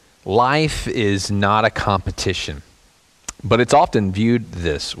Life is not a competition, but it's often viewed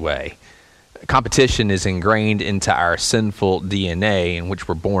this way. Competition is ingrained into our sinful DNA in which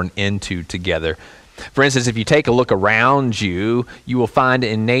we're born into together. For instance, if you take a look around you, you will find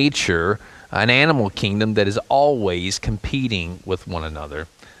in nature an animal kingdom that is always competing with one another.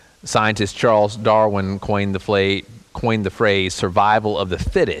 Scientist Charles Darwin coined the phrase survival of the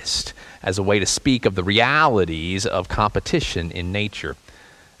fittest as a way to speak of the realities of competition in nature.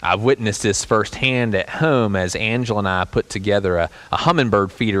 I've witnessed this firsthand at home as Angela and I put together a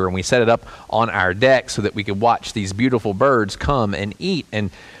hummingbird feeder, and we set it up on our deck so that we could watch these beautiful birds come and eat. And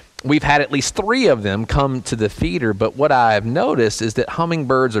we've had at least 3 of them come to the feeder, but what I've noticed is that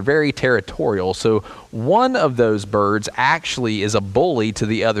hummingbirds are very territorial. So one of those birds actually is a bully to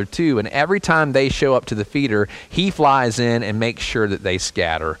the other 2, and every time they show up to the feeder, he flies in and makes sure that they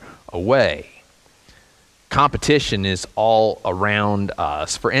scatter away. Competition is all around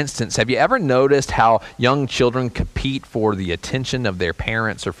us. For instance, have you ever noticed how young children compete for the attention of their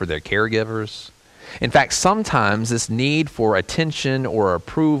parents or for their caregivers? In fact, sometimes this need for attention or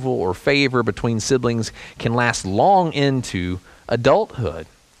approval or favor between siblings can last long into adulthood.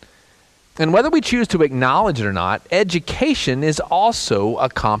 And whether we choose to acknowledge it or not, education is also a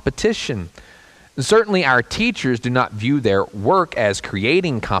competition. Certainly, our teachers do not view their work as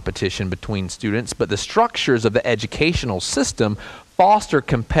creating competition between students, but the structures of the educational system foster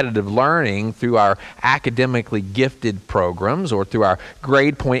competitive learning through our academically gifted programs or through our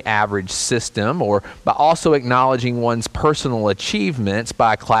grade point average system, or by also acknowledging one's personal achievements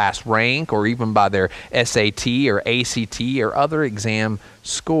by class rank or even by their SAT or ACT or other exam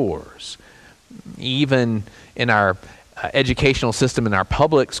scores. Even in our educational system, in our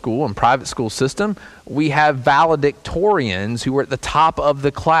public school and private school system, we have valedictorians who are at the top of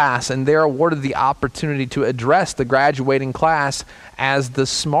the class, and they're awarded the opportunity to address the graduating class as the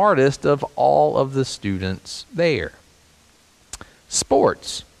smartest of all of the students there.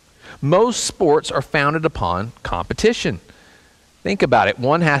 Sports. Most sports are founded upon competition. Think about it.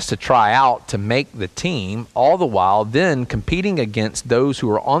 One has to try out to make the team, all the while then competing against those who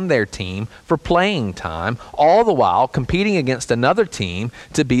are on their team for playing time, all the while competing against another team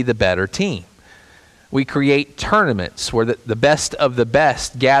to be the better team. We create tournaments where the best of the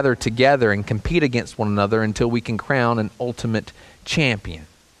best gather together and compete against one another until we can crown an ultimate champion.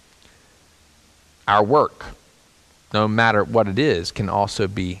 Our work, no matter what it is, can also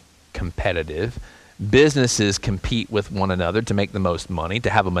be competitive. Businesses compete with one another to make the most money,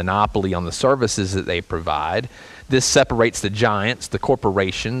 to have a monopoly on the services that they provide. This separates the giants, the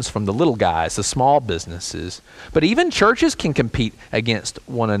corporations, from the little guys, the small businesses. But even churches can compete against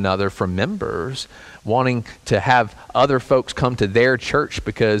one another for members, wanting to have other folks come to their church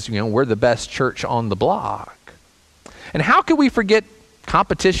because, we're the best church on the block. And how could we forget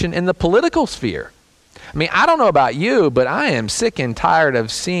competition in the political sphere? I don't know about you, but I am sick and tired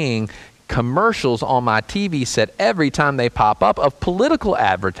of seeing commercials on my TV set every time they pop up of political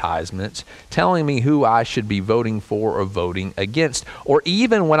advertisements telling me who I should be voting for or voting against, or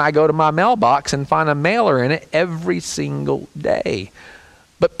even when I go to my mailbox and find a mailer in it every single day.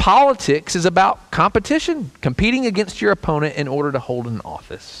 But politics is about competition, competing against your opponent in order to hold an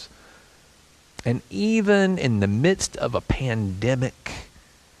office. And even in the midst of a pandemic,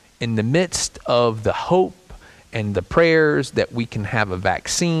 in the midst of the hope and the prayers that we can have a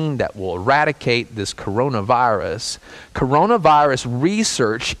vaccine that will eradicate this coronavirus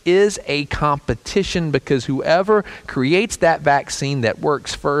research is a competition, because whoever creates that vaccine that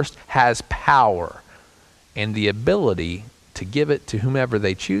works first has power and the ability to give it to whomever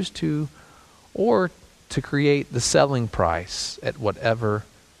they choose to, or to create the selling price at whatever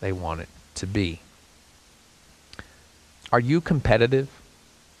they want it to be. Are you competitive?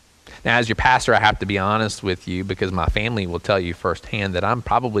 Now, as your pastor, I have to be honest with you, because my family will tell you firsthand that I'm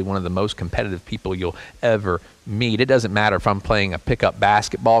probably one of the most competitive people you'll ever meet. It doesn't matter if I'm playing a pickup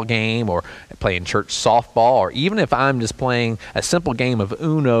basketball game or playing church softball, or even if I'm just playing a simple game of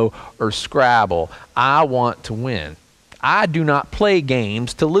Uno or Scrabble. I want to win. I do not play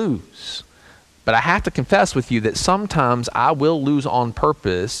games to lose. But I have to confess with you that sometimes I will lose on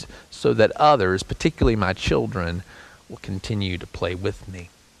purpose so that others, particularly my children, will continue to play with me.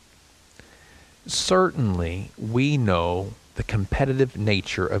 Certainly, we know the competitive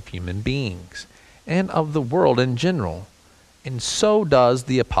nature of human beings and of the world in general, and so does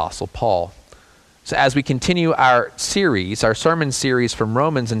the Apostle Paul. So as we continue our sermon series from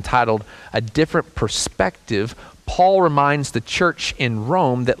Romans entitled A Different Perspective, Paul reminds the church in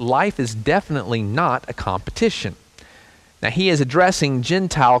Rome that life is definitely not a competition. Now, he is addressing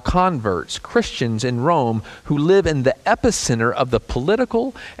Gentile converts, Christians in Rome, who live in the epicenter of the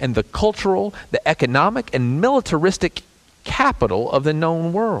political and the cultural, the economic and militaristic capital of the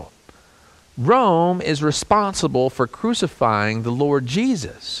known world. Rome is responsible for crucifying the Lord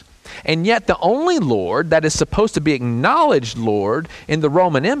Jesus. And yet the only Lord that is supposed to be acknowledged Lord in the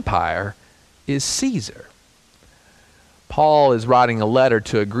Roman Empire is Caesar. Paul is writing a letter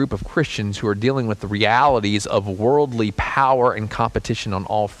to a group of Christians who are dealing with the realities of worldly power and competition on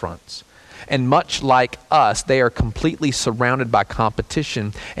all fronts. And much like us, they are completely surrounded by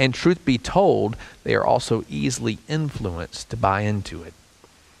competition, and truth be told, they are also easily influenced to buy into it.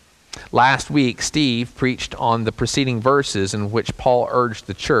 Last week, Steve preached on the preceding verses in which Paul urged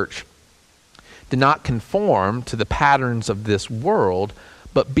the church, "Do not conform to the patterns of this world,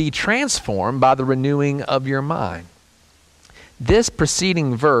 but be transformed by the renewing of your mind." This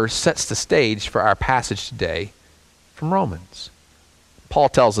preceding verse sets the stage for our passage today from Romans. Paul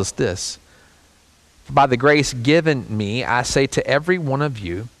tells us this, "By the grace given me, I say to every one of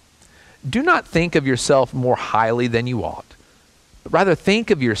you, do not think of yourself more highly than you ought, but rather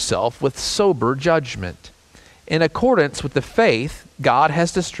think of yourself with sober judgment, in accordance with the faith God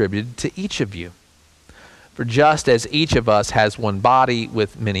has distributed to each of you. For just as each of us has one body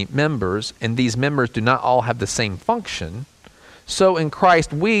with many members, and these members do not all have the same function, so in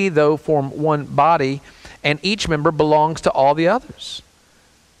Christ we, though form one body, and each member belongs to all the others.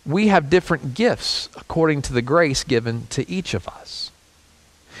 We have different gifts according to the grace given to each of us."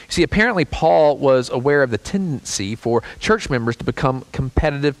 See, apparently Paul was aware of the tendency for church members to become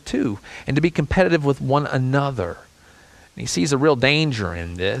competitive too, and to be competitive with one another. And he sees a real danger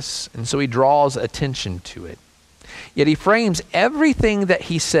in this, and so he draws attention to it. Yet he frames everything that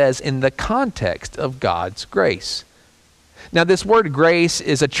he says in the context of God's grace. Now, this word grace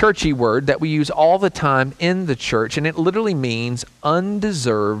is a churchy word that we use all the time in the church, and it literally means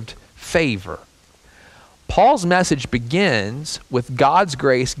undeserved favor. Paul's message begins with God's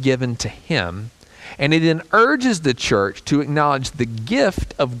grace given to him, and he then urges the church to acknowledge the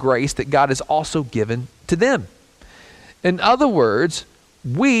gift of grace that God has also given to them. In other words,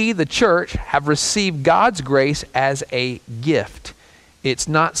 we, the church, have received God's grace as a gift. It's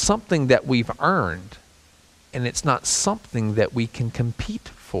not something that we've earned, and it's not something that we can compete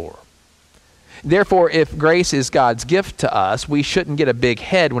for. Therefore, if grace is God's gift to us, we shouldn't get a big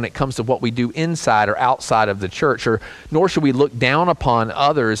head when it comes to what we do inside or outside of the church, nor should we look down upon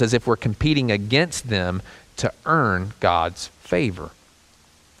others as if we're competing against them to earn God's favor.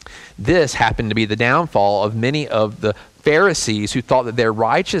 This happened to be the downfall of many of the Pharisees who thought that their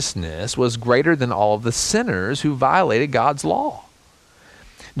righteousness was greater than all of the sinners who violated God's law.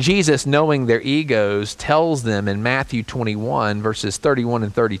 Jesus, knowing their egos, tells them in Matthew 21, verses 31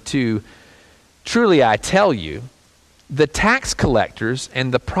 and 32, "Truly I tell you, the tax collectors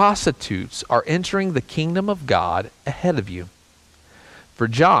and the prostitutes are entering the kingdom of God ahead of you. For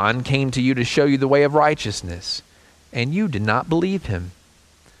John came to you to show you the way of righteousness, and you did not believe him.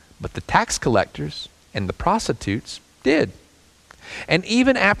 But the tax collectors and the prostitutes did. And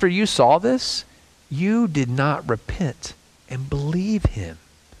even after you saw this, you did not repent and believe him."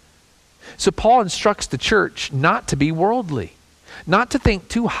 So Paul instructs the church not to be worldly, not to think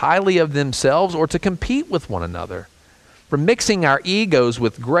too highly of themselves or to compete with one another. For mixing our egos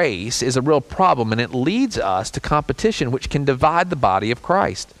with grace is a real problem, and it leads us to competition, which can divide the body of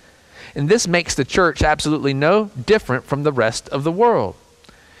Christ. And this makes the church absolutely no different from the rest of the world.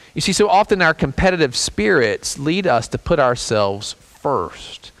 You see, so often our competitive spirits lead us to put ourselves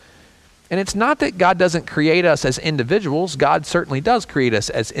first. And it's not that God doesn't create us as individuals. God certainly does create us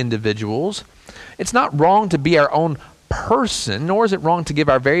as individuals. It's not wrong to be our own person, nor is it wrong to give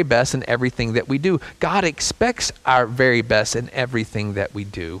our very best in everything that we do. God expects our very best in everything that we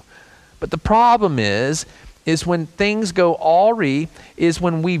do. But the problem is when things go awry, is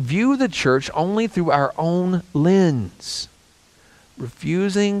when we view the church only through our own lens,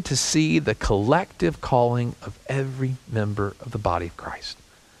 refusing to see the collective calling of every member of the body of Christ.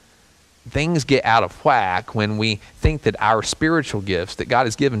 Things get out of whack when we think that our spiritual gifts that God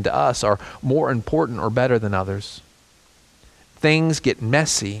has given to us are more important or better than others. Things get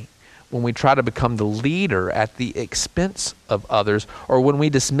messy when we try to become the leader at the expense of others, or when we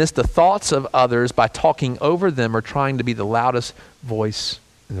dismiss the thoughts of others by talking over them or trying to be the loudest voice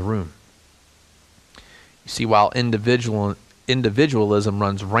in the room. You see, while individualism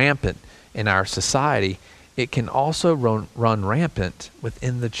runs rampant in our society, it can also run rampant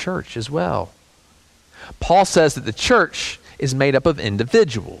within the church as well. Paul says that the church is made up of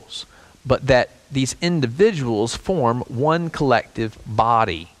individuals, but that these individuals form one collective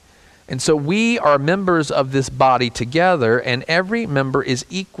body. And so we are members of this body together, and every member is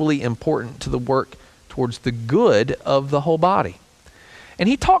equally important to the work towards the good of the whole body. And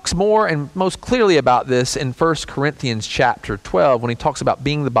he talks more and most clearly about this in 1 Corinthians chapter 12 when he talks about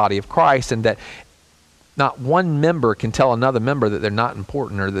being the body of Christ, and that not one member can tell another member that they're not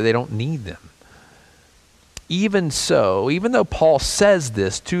important or that they don't need them. Even so, even though Paul says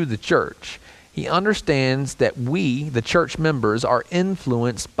this to the church, he understands that we, the church members, are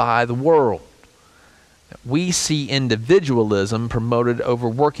influenced by the world. We see individualism promoted over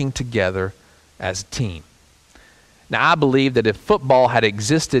working together as a team. Now, I believe that if football had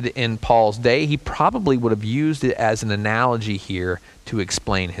existed in Paul's day, he probably would have used it as an analogy here to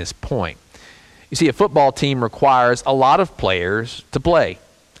explain his point. You see, a football team requires a lot of players to play.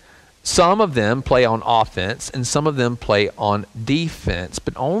 Some of them play on offense and some of them play on defense,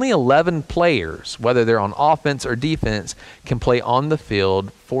 but only 11 players, whether they're on offense or defense, can play on the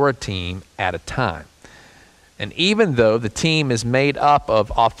field for a team at a time. And even though the team is made up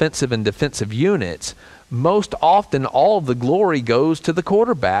of offensive and defensive units, most often all of the glory goes to the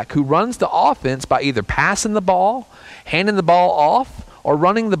quarterback, who runs the offense by either passing the ball, handing the ball off, or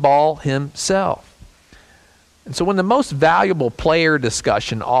running the ball himself. And so when the most valuable player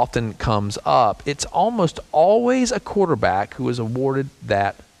discussion often comes up, it's almost always a quarterback who is awarded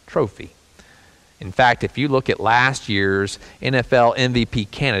that trophy. In fact, if you look at last year's NFL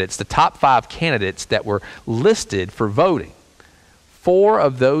MVP candidates, the top 5 candidates that were listed for voting, 4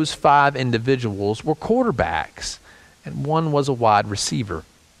 of those 5 individuals were quarterbacks, and 1 was a wide receiver.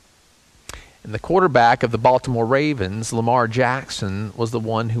 And the quarterback of the Baltimore Ravens, Lamar Jackson, was the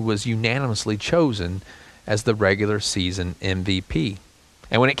one who was unanimously chosen as the regular season MVP.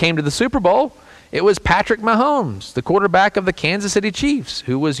 And when it came to the Super Bowl, it was Patrick Mahomes, the quarterback of the Kansas City Chiefs,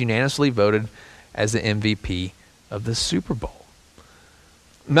 who was unanimously voted as the MVP of the Super Bowl.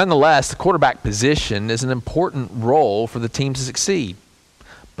 Nonetheless, the quarterback position is an important role for the team to succeed.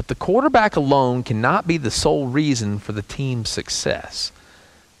 But the quarterback alone cannot be the sole reason for the team's success.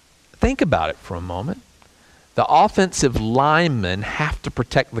 Think about it for a moment. The offensive linemen have to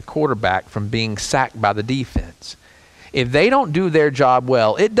protect the quarterback from being sacked by the defense. If they don't do their job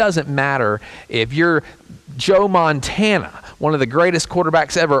well, it doesn't matter if you're Joe Montana, one of the greatest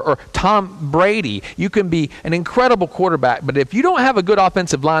quarterbacks ever, or Tom Brady. You can be an incredible quarterback, but if you don't have a good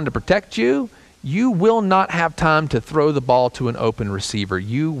offensive line to protect you, you will not have time to throw the ball to an open receiver.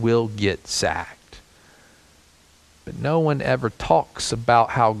 You will get sacked. But no one ever talks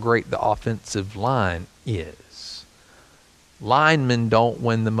about how great the offensive line is. Linemen don't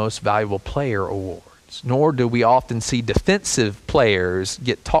win the most valuable player awards, nor do we often see defensive players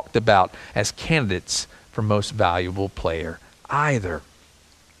get talked about as candidates for most valuable player either.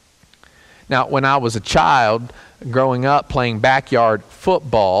 Now, when I was a child growing up playing backyard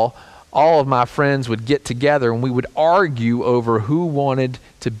football, all of my friends would get together and we would argue over who wanted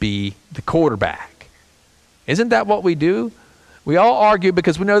to be the quarterback. Isn't that what we do? We all argue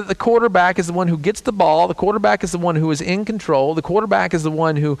because we know that the quarterback is the one who gets the ball, the quarterback is the one who is in control, the quarterback is the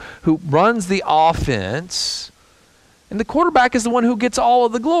one who runs the offense, and the quarterback is the one who gets all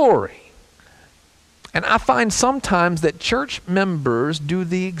of the glory. And I find sometimes that church members do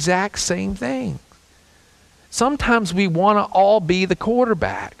the exact same thing. Sometimes we want to all be the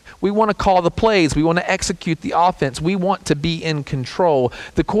quarterback. We want to call the plays. We want to execute the offense. We want to be in control.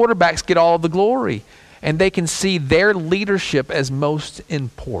 The quarterbacks get all of the glory, and they can see their leadership as most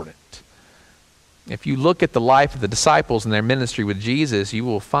important. If you look at the life of the disciples and their ministry with Jesus, you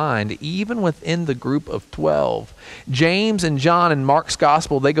will find even within the group of 12, James and John in Mark's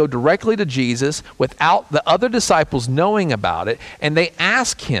gospel, they go directly to Jesus without the other disciples knowing about it, and they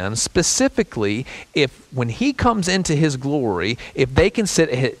ask him specifically if when he comes into his glory, if they can sit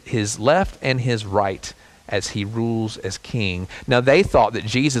at his left and his right as he rules as king. Now, they thought that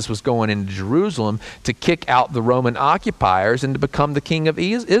Jesus was going into Jerusalem to kick out the Roman occupiers and to become the king of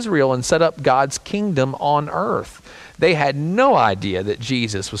Israel and set up God's kingdom on earth. They had no idea that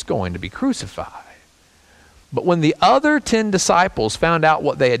Jesus was going to be crucified. But when the other 10 disciples found out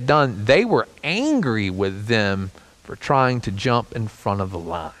what they had done, they were angry with them for trying to jump in front of the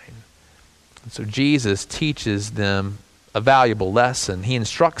line. And so Jesus teaches them a valuable lesson. He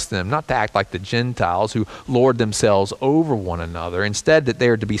instructs them not to act like the Gentiles who lord themselves over one another. Instead, that they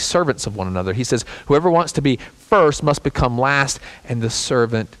are to be servants of one another. He says, whoever wants to be first must become last and the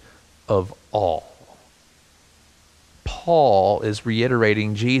servant of all. Paul is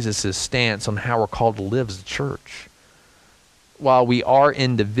reiterating Jesus' stance on how we're called to live as a church. While we are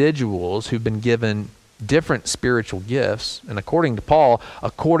individuals who've been given different spiritual gifts, and according to Paul,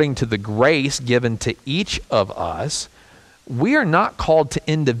 according to the grace given to each of us, we are not called to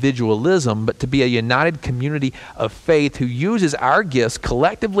individualism, but to be a united community of faith who uses our gifts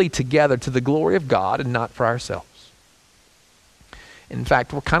collectively together to the glory of God and not for ourselves. In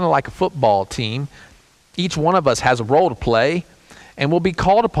fact, we're kind of like a football team. Each one of us has a role to play, and we'll be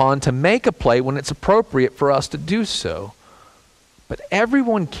called upon to make a play when it's appropriate for us to do so. But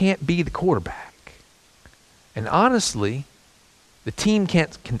everyone can't be the quarterback. And honestly, the team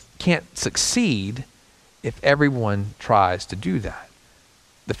can't succeed if everyone tries to do that.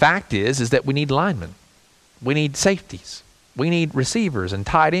 The fact is that we need linemen. We need safeties. We need receivers and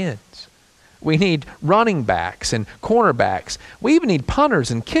tight ends. We need running backs and cornerbacks. We even need punters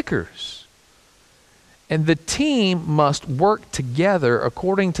and kickers. And the team must work together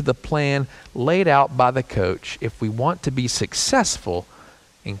according to the plan laid out by the coach if we want to be successful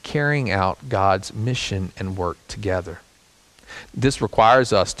in carrying out God's mission and work together. This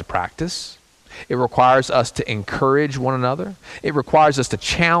requires us to practice. It requires us to encourage one another. It requires us to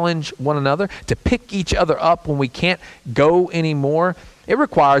challenge one another, to pick each other up when we can't go anymore. It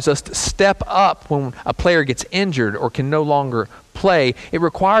requires us to step up when a player gets injured or can no longer play. It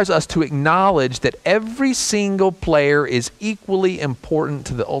requires us to acknowledge that every single player is equally important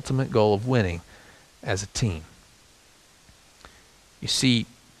to the ultimate goal of winning as a team. You see,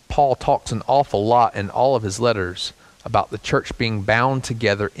 Paul talks an awful lot in all of his letters about the church being bound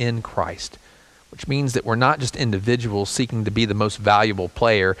together in Christ, which means that we're not just individuals seeking to be the most valuable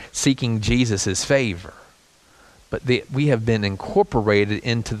player, seeking Jesus' favor, but we have been incorporated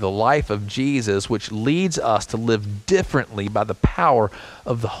into the life of Jesus, which leads us to live differently by the power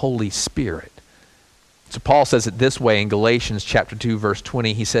of the Holy Spirit. So Paul says it this way in Galatians chapter 2, verse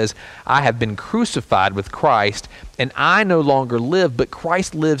 20. He says, I have been crucified with Christ, and I no longer live, but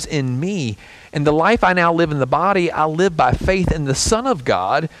Christ lives in me. And the life I now live in the body, I live by faith in the Son of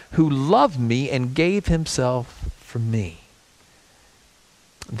God, who loved me and gave himself for me.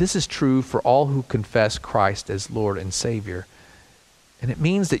 This is true for all who confess Christ as Lord and Savior. And it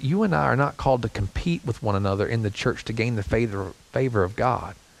means that you and I are not called to compete with one another in the church to gain the favor of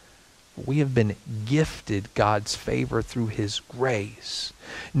God. We have been gifted God's favor through his grace.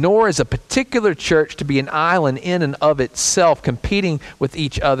 Nor is a particular church to be an island in and of itself, competing with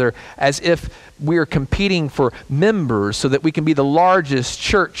each other as if we're competing for members so that we can be the largest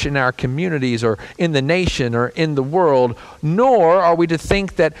church in our communities or in the nation or in the world. Nor are we to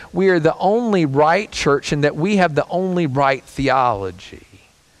think that we are the only right church and that we have the only right theology.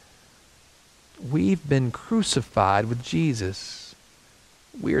 We've been crucified with Jesus.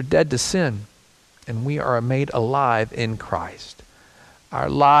 We are dead to sin, and we are made alive in Christ. Our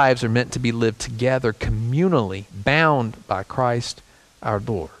lives are meant to be lived together communally, bound by Christ our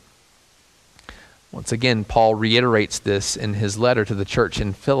Lord. Once again, Paul reiterates this in his letter to the church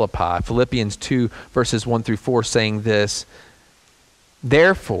in Philippi, Philippians 2, verses 1 through 4, saying this,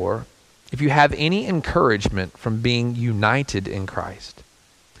 Therefore, if you have any encouragement from being united in Christ,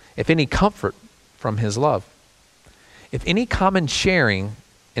 if any comfort from his love, if any common sharing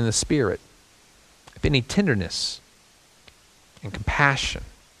in the Spirit, if any tenderness and compassion,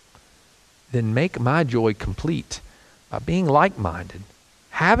 then make my joy complete by being like-minded,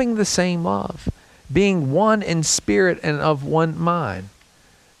 having the same love, being one in spirit and of one mind.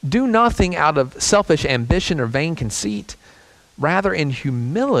 Do nothing out of selfish ambition or vain conceit. Rather, in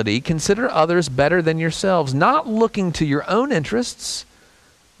humility, consider others better than yourselves, not looking to your own interests,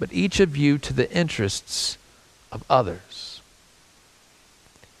 but each of you to the interests of others.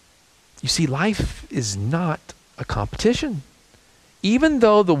 You see, life is not a competition, even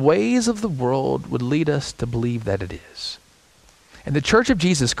though the ways of the world would lead us to believe that it is. And the Church of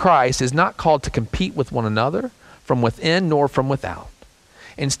Jesus Christ is not called to compete with one another from within nor from without.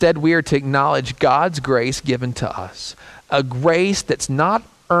 Instead, we are to acknowledge God's grace given to us, a grace that's not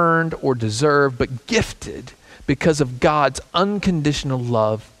earned or deserved, but gifted because of God's unconditional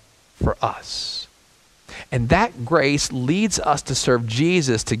love for us. And that grace leads us to serve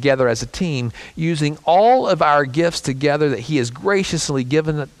Jesus together as a team, using all of our gifts together that he has graciously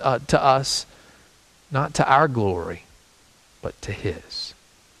given to us, not to our glory, but to his.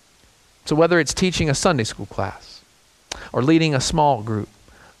 So whether it's teaching a Sunday school class, or leading a small group,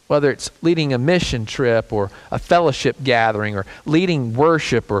 whether it's leading a mission trip or a fellowship gathering or leading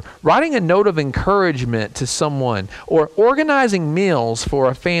worship or writing a note of encouragement to someone or organizing meals for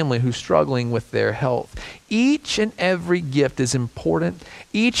a family who's struggling with their health. Each and every gift is important.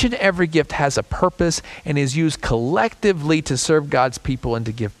 Each and every gift has a purpose and is used collectively to serve God's people and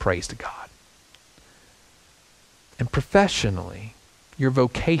to give praise to God. And professionally, your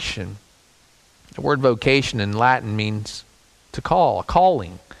vocation, the word vocation in Latin means to call, a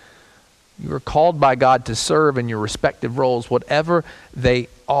calling. You are called by God to serve in your respective roles, whatever they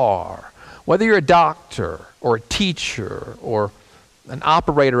are. Whether you're a doctor or a teacher or an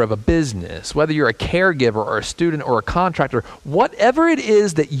operator of a business, whether you're a caregiver or a student or a contractor, whatever it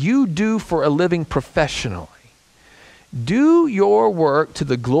is that you do for a living professionally, do your work to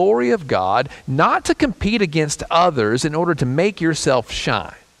the glory of God, not to compete against others in order to make yourself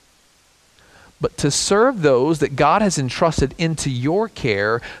shine, but to serve those that God has entrusted into your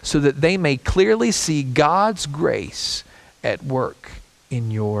care so that they may clearly see God's grace at work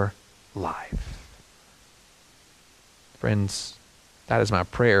in your life. Friends, that is my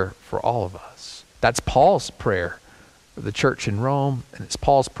prayer for all of us. That's Paul's prayer for the church in Rome, and it's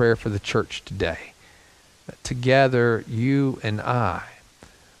Paul's prayer for the church today. That together, you and I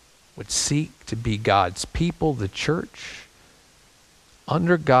would seek to be God's people, the church,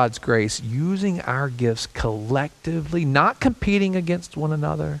 under God's grace, using our gifts collectively, not competing against one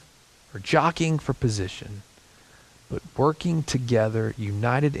another or jockeying for position, but working together,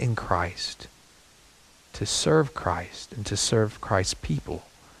 united in Christ, to serve Christ and to serve Christ's people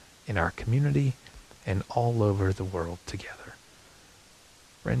in our community and all over the world together.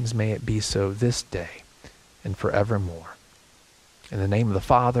 Friends, may it be so this day and forevermore. In the name of the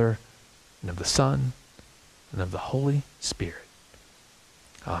Father, and of the Son, and of the Holy Spirit.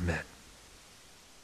 Amen.